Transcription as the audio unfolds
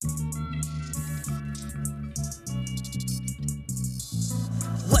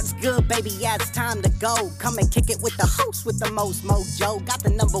good, baby? Yeah, it's time to go. Come and kick it with the host with the most mojo. Got the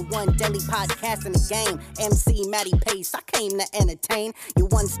 #1 daily podcast in the game. MC Matty Pace, I came to entertain. Your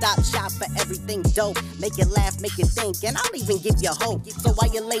one-stop shop for everything dope. Make you laugh, make you think, and I'll even give you hope. So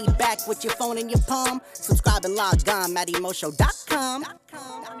while you're laid back with your phone in your palm, subscribe and log on, MattyMoShow.com.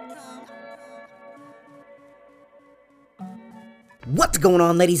 What's going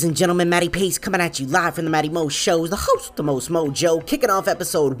on, ladies and gentlemen? Matty Pace coming at you live from the Matty Mo Show, the host with the most mojo, kicking off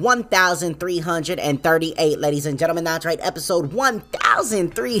episode 1338, ladies and gentlemen. That's right, episode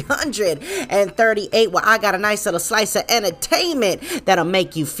 1338, where I got a nice little slice of entertainment that'll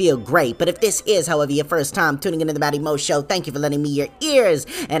make you feel great. But if this is, however, your first time tuning into the Matty Mo Show, thank you for lending me your ears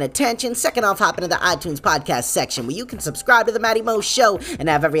and attention. Second off, hop into the iTunes podcast section where you can subscribe to the Matty Mo Show and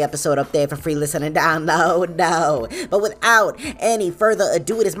have every episode up there for free listen and download. No, but without any further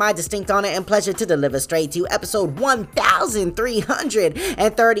ado, it is my distinct honor and pleasure to deliver straight to you episode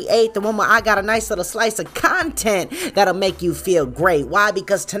 1338, the one where I got a nice little slice of content that'll make you feel great. Why?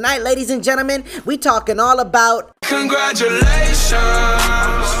 Because tonight, ladies and gentlemen, we talking all about congratulations.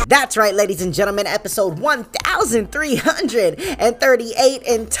 That's right, ladies and gentlemen, episode 1338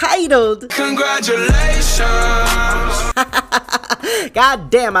 entitled Congratulations. God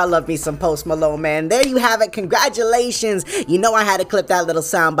damn, I love me some Post Malone, man. There you have it. Congratulations. You know I had to clip that little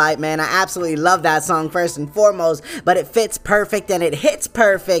soundbite, man. I absolutely love that song first and foremost, but it fits perfect and it hits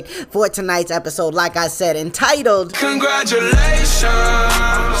perfect for tonight's episode, like I said, entitled Congratulations.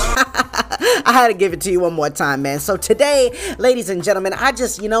 I had to give it to you one more time, man. So today, ladies and gentlemen,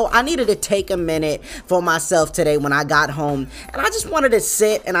 I needed to take a minute for myself today when I got home, and I just wanted to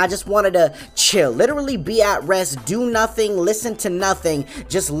sit and I just wanted to chill, literally be at rest, do nothing, listen to nothing,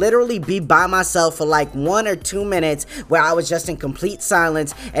 just literally be by myself for like 1 or 2 minutes where I was just in complete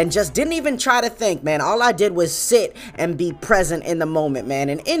silence and just didn't even try to think, man. All I did was sit and be present in the moment, man.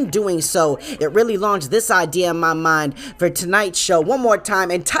 And in doing so, it really launched this idea in my mind for tonight's show, one more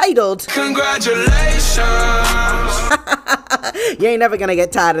time, entitled Congratulations. You ain't never gonna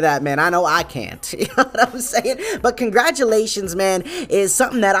get tired of that, man. I know I can't. You know what I'm saying? But congratulations, man, is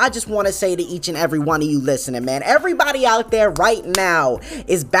something that I just want to say to each and every one of you listening, man. Everybody out there right now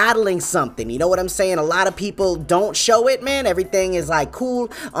is battling something. You know what I'm saying? A lot of people don't show it, man. Everything is like cool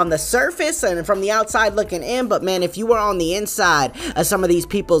on the surface and from the outside looking in. But man, if you were on the inside of some of these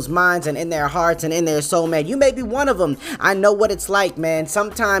people's minds and in their hearts and in their soul, man, you may be one of them. I know what it's like, man.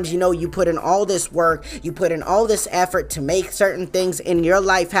 Sometimes, you know, you put in all this work, you put in all this effort to make certain things in your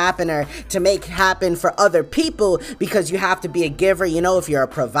life happen or to make happen for other people because you have to be a giver, you know, if you're a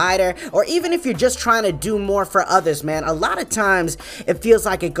provider or even if you're just trying to do more for others, man. A lot of times it feels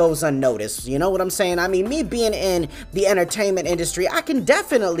like it goes unnoticed. You know what I'm saying? I mean, me being in the entertainment industry, I can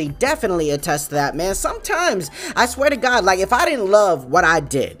definitely attest to that, man. Sometimes, I swear to God, like if I didn't love what I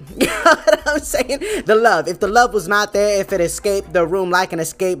did, you know what I'm saying? If the love was not there, if it escaped the room like an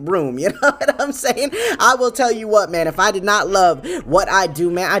escape room, you know what I'm saying? I will tell you what, man, if I did not love what I do,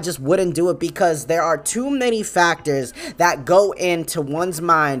 man, I just wouldn't do it because there are too many factors that go into one's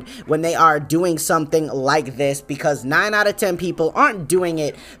mind when they are doing something like this, because 9 out of 10 people aren't doing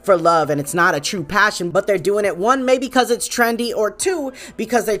it for love and it's not a true passion, but they're doing it, 1, maybe because it's trendy, or 2,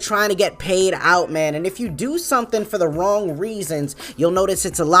 because they're trying to get paid out, man. And if you do something for the wrong reasons, you'll notice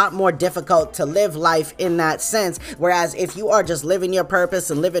it's a lot more difficult to live life in that sense. Whereas if you are just living your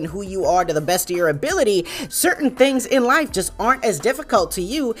purpose and living who you are to the best of your ability, certain things in life just aren't as difficult to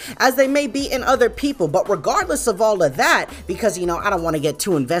you as they may be in other people. But regardless of all of that, because, you know, I don't want to get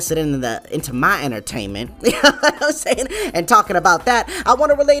too invested into my entertainment, you know what I'm saying? And talking about that, I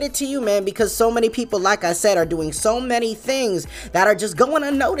want to relate it to you, man, because so many people, like I said, are doing so many things that are just going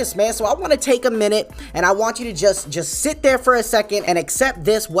unnoticed, man. So I want to take a minute and I want you to just sit there for a second and accept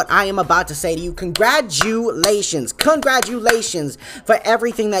this, what I am about to say to you. Congratulations for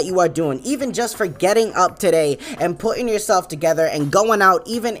everything that you are doing, even just for getting up today and putting yourself together and going out,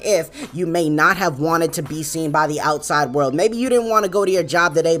 even if you may not have wanted to be seen by the outside world. Maybe you didn't want to go to your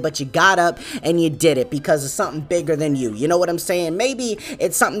job today, but you got up and you did it because of something bigger than you. You know what I'm saying? Maybe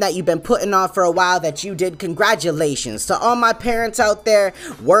it's something that you've been putting off for a while that you did. Congratulations to all my parents out there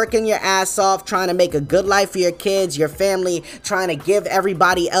working your ass off, trying to make a good life for your kids, your family, trying to give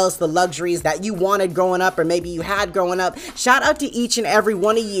everybody else the luxuries that you wanted growing up or maybe you had growing up. Shout out to each and every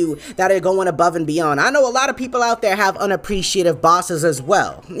one of you that are going above and beyond. I know a lot of people out there have unappreciative bosses as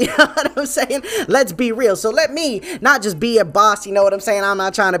well. You know what I'm saying? Let's be real. So let me not just be a boss, you know what I'm saying? I'm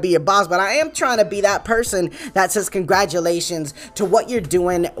not trying to be a boss, but I am trying to be that person that says congratulations to what you're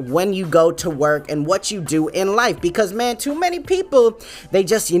doing when you go to work and what you do in life. Because, man, too many people, they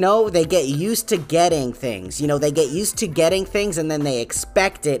just, you know, they get used to getting things. You know, they get used to getting things and then they expect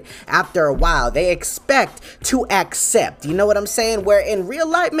expect it after a while. They expect to accept. You know what I'm saying? Where in real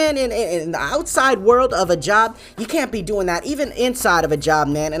life, man, in the outside world of a job, you can't be doing that. Even inside of a job,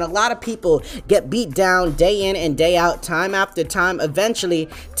 man. And a lot of people get beat down day in and day out, time after time, eventually,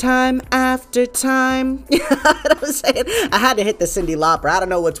 time after time. You know what I'm saying? I had to hit the Cyndi Lauper. I don't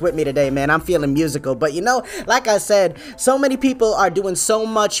know what's with me today, man. I'm feeling musical. But you know, like I said, so many people are doing so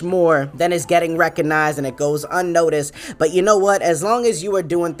much more than is getting recognized, and it goes unnoticed. But you know what? As long as you are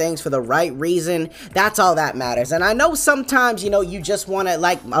doing things for the right reason, that's all that matters. And I know sometimes, you know, you just want to,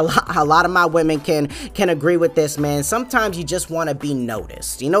 like a lot of my women can agree with this, man. Sometimes you just want to be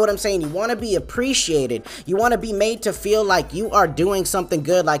noticed. You know what I'm saying? You want to be appreciated. You want to be made to feel like you are doing something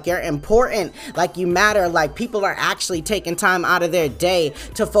good, like you're important, like you matter, like people are actually taking time out of their day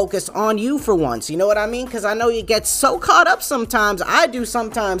to focus on you for once. You know what I mean? Because I know you get so caught up sometimes. I do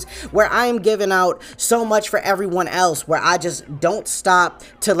sometimes, where I am giving out so much for everyone else, where I just don't stop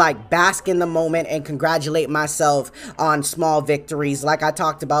to like bask in the moment and congratulate myself on small victories, like I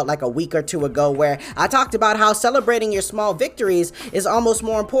talked about like a week or two ago, where I talked about how celebrating your small victories is almost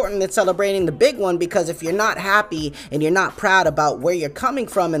more important than celebrating the big one, because if you're not happy and you're not proud about where you're coming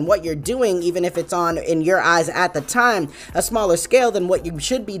from and what you're doing, even if it's on, in your eyes at the time, a smaller scale than what you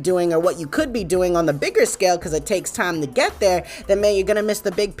should be doing or what you could be doing on the bigger scale, because it takes time to get there, then man, you're gonna miss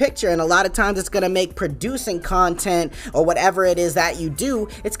the big picture. And a lot of times it's gonna make producing content or whatever it is that you do,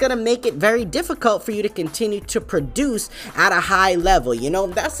 it's gonna make it very difficult for you to continue to produce at a high level. You know,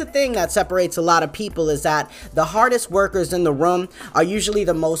 that's the thing that separates a lot of people, is that the hardest workers in the room are usually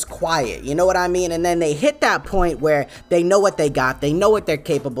the most quiet. You know what I mean? And then they hit that point where they know what they got, they know what they're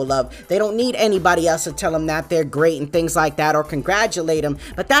capable of, they don't need anybody else to tell them that they're great and things like that, or congratulate them.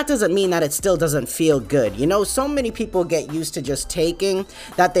 But that doesn't mean that it still doesn't feel good. You know, so many people get used to just taking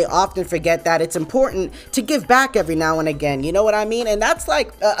that they often forget that it's important to give back every now and again. You know what I mean? And that's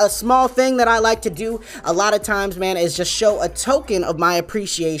like a small thing that I like to do a lot of times, man, is just show a token of my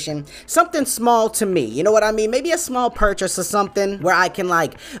appreciation, something small to me. You know what I mean? Maybe a small purchase or something where I can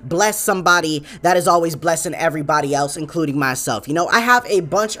like bless somebody that is always blessing everybody else, including myself. You know, I have a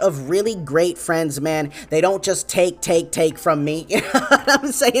bunch of really great friends, man. They don't just take from me. You know what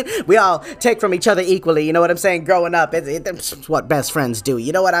I'm saying? We all take from each other equally. You know what I'm saying? Growing up, it's what best friends do.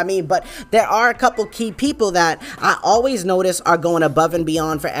 You know what I mean? But there are a couple key people that I always notice are going above and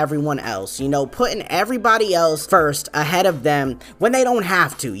beyond for everyone else. You know, putting everybody else first ahead of them when they don't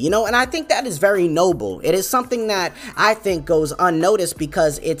have to, you know, and I think that is very noble. It is something that I think goes unnoticed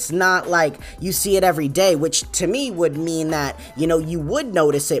because it's not like you see it every day, which to me would mean that, you know, you would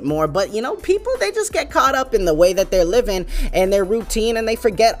notice it more. But, you know, people, they just get caught up in the way that they're living and their routine, and they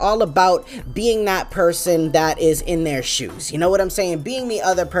forget all about being that person that is in their shoes. You know what I'm saying? Being the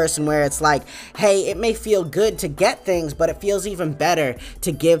other person where it's like, hey, it may feel good to get things, but it feels even better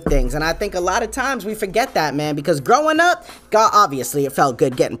to give things. And I think a lot of times we forget that, man, because growing up, God, obviously it felt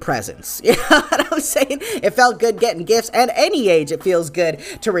good getting presents. You know what I'm saying? It felt good getting gifts. At any age, it feels good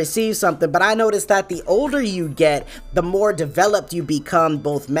to receive something. But I noticed that the older you get, the more developed you become,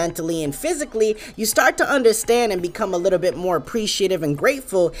 both mentally and physically. You start to understand and become a little bit more appreciative and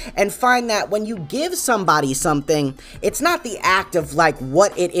grateful, and find that when you give somebody something, it's not the act of like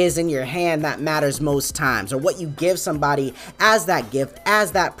what it is in your hand that matters most times, or what you give somebody as that gift,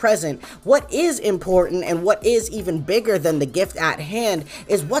 as that present. What is important and what is even bigger than the gift at hand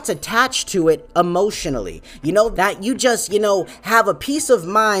is what's attached to it emotionally. You know, that you just, you know, have a peace of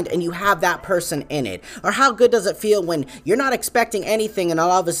mind and you have that person in it. Or how good does it feel when you're not expecting anything and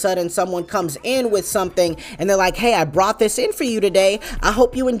all of a sudden someone comes in with something and they're like, hey, I brought this in for you today. I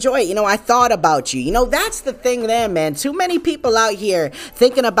hope you enjoy it. You know, I thought about you. You know, that's the thing there, man. Too many people out here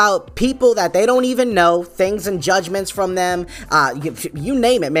thinking about people that they don't even know, things and judgments from them. You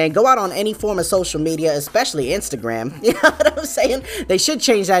name it, man. Go out on any form of social media, especially Instagram. You know what I'm saying? They should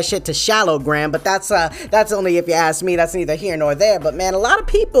change that shit to shallowgram, but that's only if you ask me. That's neither here nor there. But man, a lot of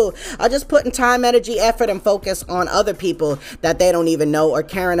people are just putting time, energy, effort, and focus on other people that they don't even know, or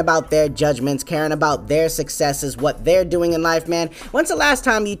caring about their judgments, caring about their successes, what they're doing in life, man. When's the last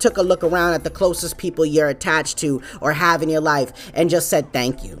time you took a look around at the closest people you're attached to or have in your life and just said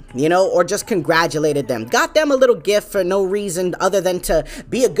thank you, you know, or just congratulated them, got them a little gift for no reason other than to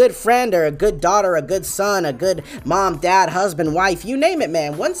be a good friend or a good daughter, a good son, a good mom, dad, husband, wife, you name it,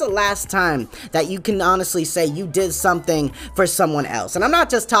 man. When's the last time that you can honestly say you did something for someone else? And I'm not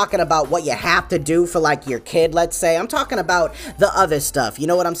just talking about what you have to do for like your kid, let's say. I'm talking about the other stuff, you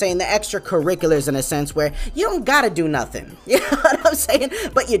know what I'm saying? The extracurriculars, in a sense, where you don't gotta do nothing, you know what I'm saying?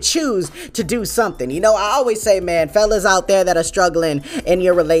 But you choose to do something. You know, I always say, man, fellas out there that are struggling in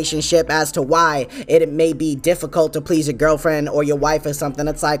your relationship as to why it may be difficult to please your girlfriend girlfriend or your wife or something,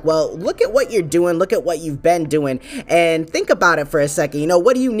 it's like, well, look at what you're doing, look at what you've been doing, and think about it for a second. You know,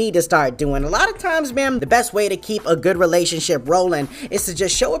 what do you need to start doing? A lot of times, man, the best way to keep a good relationship rolling is to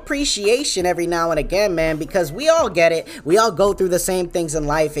just show appreciation every now and again, man, because we all get it. We all go through the same things in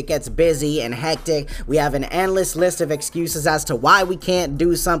life. It gets busy and hectic. We have an endless list of excuses as to why we can't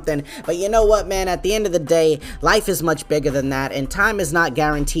do something. But you know what, man? At the end of the day, life is much bigger than that, and time is not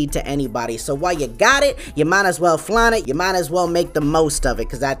guaranteed to anybody. So while you got it, you might as well flaunt it. You might as well make the most of it,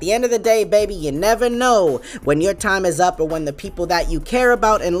 because at the end of the day, baby, you never know when your time is up or when the people that you care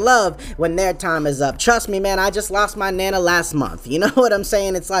about and love, when their time is up. Trust me, man, I just lost my nana last month. You know what I'm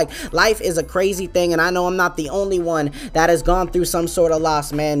saying? It's like, life is a crazy thing, and I know I'm not the only one that has gone through some sort of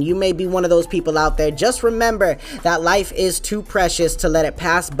loss, man. You may be one of those people out there. Just remember that life is too precious to let it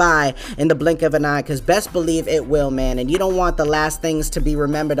pass by in the blink of an eye, because best believe it will, man. And you don't want the last things to be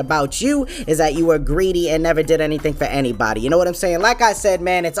remembered about you is that you were greedy and never did anything for anybody. You know what I'm saying? Like I said,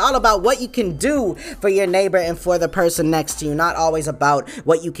 man, it's all about what you can do for your neighbor and for the person next to you, not always about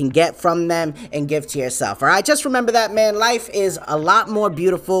what you can get from them and give to yourself. All right, just remember that, man. Life is a lot more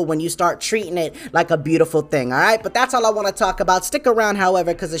beautiful when you start treating it like a beautiful thing. All right, but that's all I want to talk about. Stick around,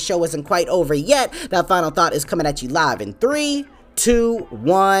 however, because the show isn't quite over yet. That final thought is coming at you live in 3, 2,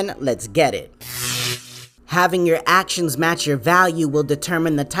 1. Let's get it. Having your actions match your value will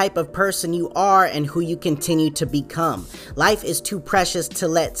determine the type of person you are and who you continue to become. Life is too precious to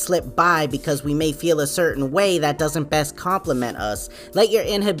let slip by because we may feel a certain way that doesn't best complement us. Let your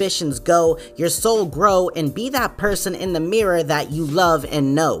inhibitions go, your soul grow, and be that person in the mirror that you love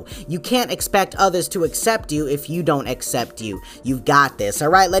and know. You can't expect others to accept you if you don't accept you. You've got this. All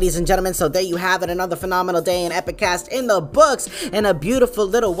right, ladies and gentlemen, so there you have it. Another phenomenal day in Epicast in the books, and a beautiful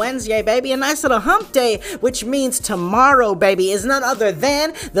little Wednesday, baby. A nice little hump day, which means tomorrow, baby, is none other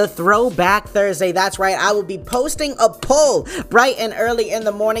than the Throwback Thursday. That's right, I will be posting a poll bright and early in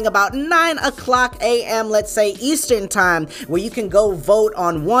the morning, about 9 o'clock a.m., let's say Eastern time, where you can go vote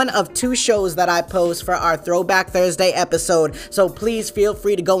on one of 2 shows that I post for our Throwback Thursday episode. So please feel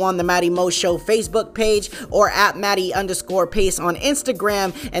free to go on the Matty Mo Show Facebook page or at Matty_Pace on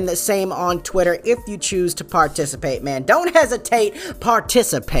Instagram, and the same on Twitter if you choose to participate, man. Don't hesitate,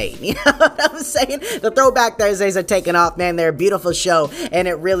 participate. You know what I'm saying? The Throwback Thursdays are taking off, man. They're a beautiful show, and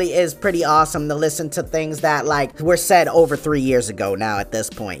it really is pretty awesome to listen to things that, like, were said over 3 years ago now at this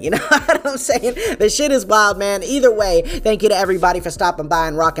point. You know what I'm saying? The shit is wild, man. Either way, thank you to everybody for stopping by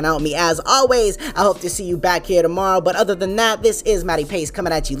and rocking out with me. As always, I hope to see you back here tomorrow, but other than that, this is Matty Pace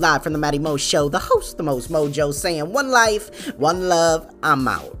coming at you live from the Matty Mo Show, the host, the most mojo, saying one life, one love, I'm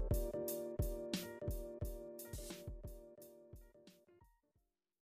out.